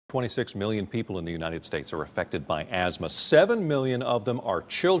26 million people in the United States are affected by asthma. 7 million of them are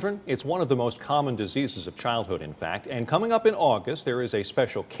children. It's one of the most common diseases of childhood, in fact. And coming up in August, there is a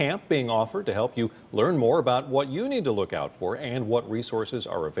special camp being offered to help you learn more about what you need to look out for and what resources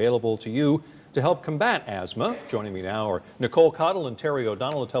are available to you to help combat asthma. Joining me now are Nicole Cottle and Terry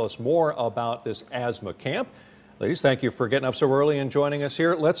O'Donnell to tell us more about this asthma camp. Ladies, thank you for getting up so early and joining us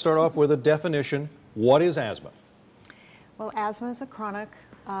here. Let's start off with a definition. What is asthma? Well, asthma is a chronic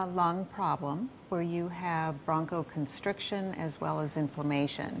lung problem where you have bronchoconstriction as well as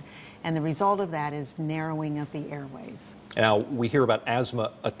inflammation. And the result of that is narrowing of the airways. Now, we hear about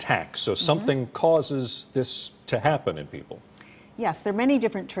asthma attacks, so something causes this to happen in people. Yes, there are many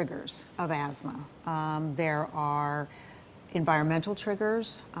different triggers of asthma. There are environmental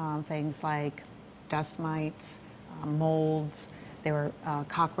triggers, things like dust mites, molds. There are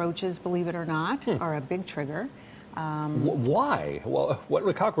cockroaches, believe it or not, are a big trigger. Why? Well, what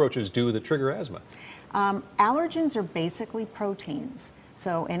do cockroaches do that trigger asthma? Allergens are basically proteins.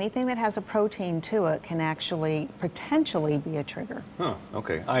 So anything that has a protein to it can actually potentially be a trigger. Huh,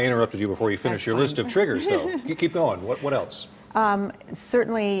 okay. I interrupted you before you finished your list of triggers, though. You keep going. What else?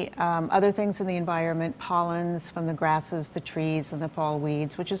 Certainly other things in the environment, pollens from the grasses, the trees, and the fall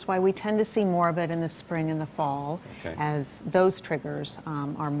weeds, which is why we tend to see more of it in the spring and the fall, as those triggers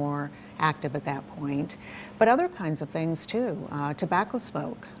are more active at that point. But other kinds of things too, tobacco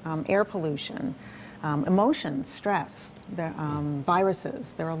smoke, air pollution, emotions, stress,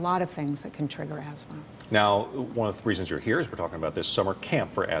 viruses. There are a lot of things that can trigger asthma. Now, one of the reasons you're here is we're talking about this summer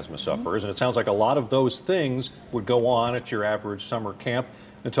camp for asthma sufferers, and it sounds like a lot of those things would go on at your average summer camp.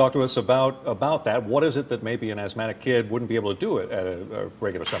 And talk to us about that. What is it that maybe an asthmatic kid wouldn't be able to do it at a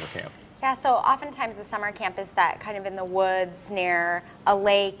regular summer camp? Yeah, so oftentimes the summer camp is set kind of in the woods near a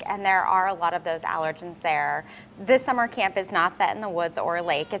lake, and there are a lot of those allergens there. This summer camp is not set in the woods or a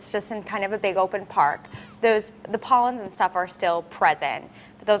lake. It's just in kind of a big open park. The pollens and stuff are still present,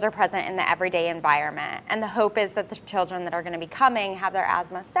 but those are present in the everyday environment. And the hope is that the children that are going to be coming have their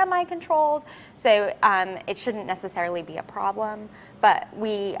asthma semi-controlled, so it shouldn't necessarily be a problem, but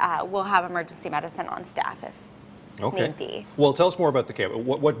we will have emergency medicine on staff if need be. Well, tell us more about the camp.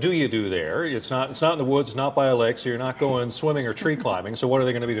 What do you do there? It's not in the woods, not by a lake, so you're not going swimming or tree climbing. So what are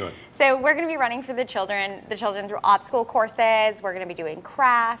they going to be doing? So we're going to be running for the children through obstacle courses. We're going to be doing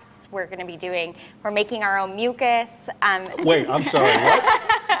crafts. We're making our own mucus. Wait, I'm sorry, what?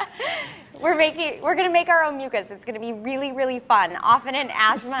 We're going to make our own mucus. It's going to be really, really fun. Often in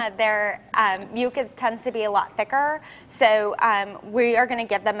asthma, their mucus tends to be a lot thicker. So we are going to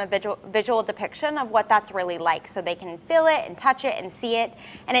give them a visual depiction of what that's really like so they can feel it and touch it and see it.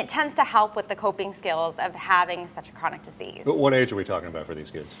 And it tends to help with the coping skills of having such a chronic disease. What age are we talking about for these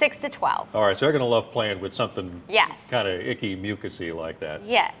kids? 6 to 12. All right, so they're going to love playing with something kind of icky, mucusy like that.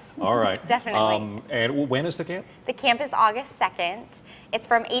 Yes. All right. Definitely. And when is the camp? The camp is August 2nd. It's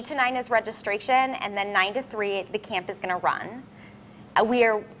from 8 to 9 is registration, and then 9 to 3 the camp is going to run. We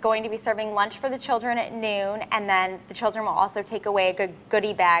are going to be serving lunch for the children at noon, and then the children will also take away a good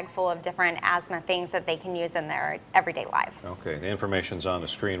goodie bag full of different asthma things that they can use in their everyday lives. Okay, the information's on the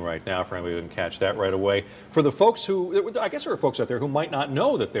screen right now for anybody who didn't catch that right away. For the folks who, I guess there are folks out there who might not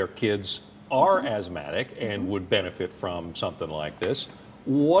know that their kids are asthmatic and would benefit from something like this.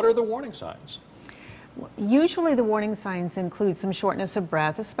 What are the warning signs? Usually the warning signs include some shortness of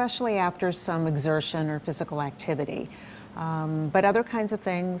breath, especially after some exertion or physical activity. But other kinds of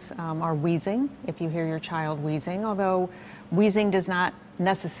things are wheezing, if you hear your child wheezing, although wheezing does not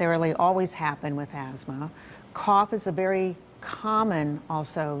necessarily always happen with asthma. Cough is a very common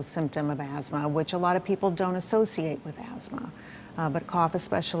also symptom of asthma, which a lot of people don't associate with asthma. But cough,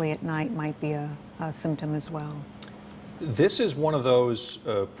 especially at night, might be a symptom as well. This is one of those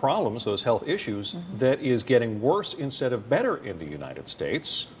problems, those health issues, that is getting worse instead of better in the United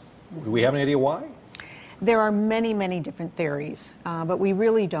States. Do we have any idea why? There are many, many different theories, but we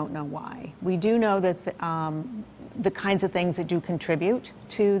really don't know why. We do know that the kinds of things that do contribute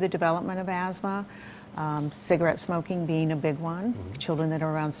to the development of asthma, cigarette smoking being a big one, children that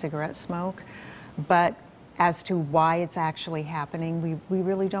are around cigarette smoke, but as to why it's actually happening, we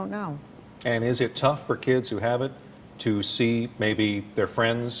really don't know. And is it tough for kids who have it to see maybe their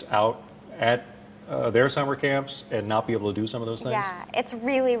friends out at their summer camps and not be able to do some of those things? Yeah, it's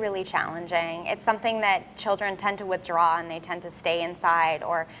really, really challenging. It's something that children tend to withdraw and they tend to stay inside,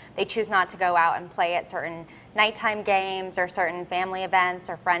 or they choose not to go out and play at certain nighttime games or certain family events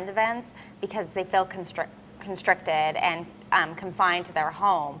or friend events because they feel constricted and confined to their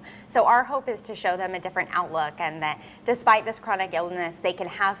home. So our hope is to show them a different outlook, and that despite this chronic illness, they can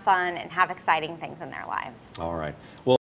have fun and have exciting things in their lives. All right. Well,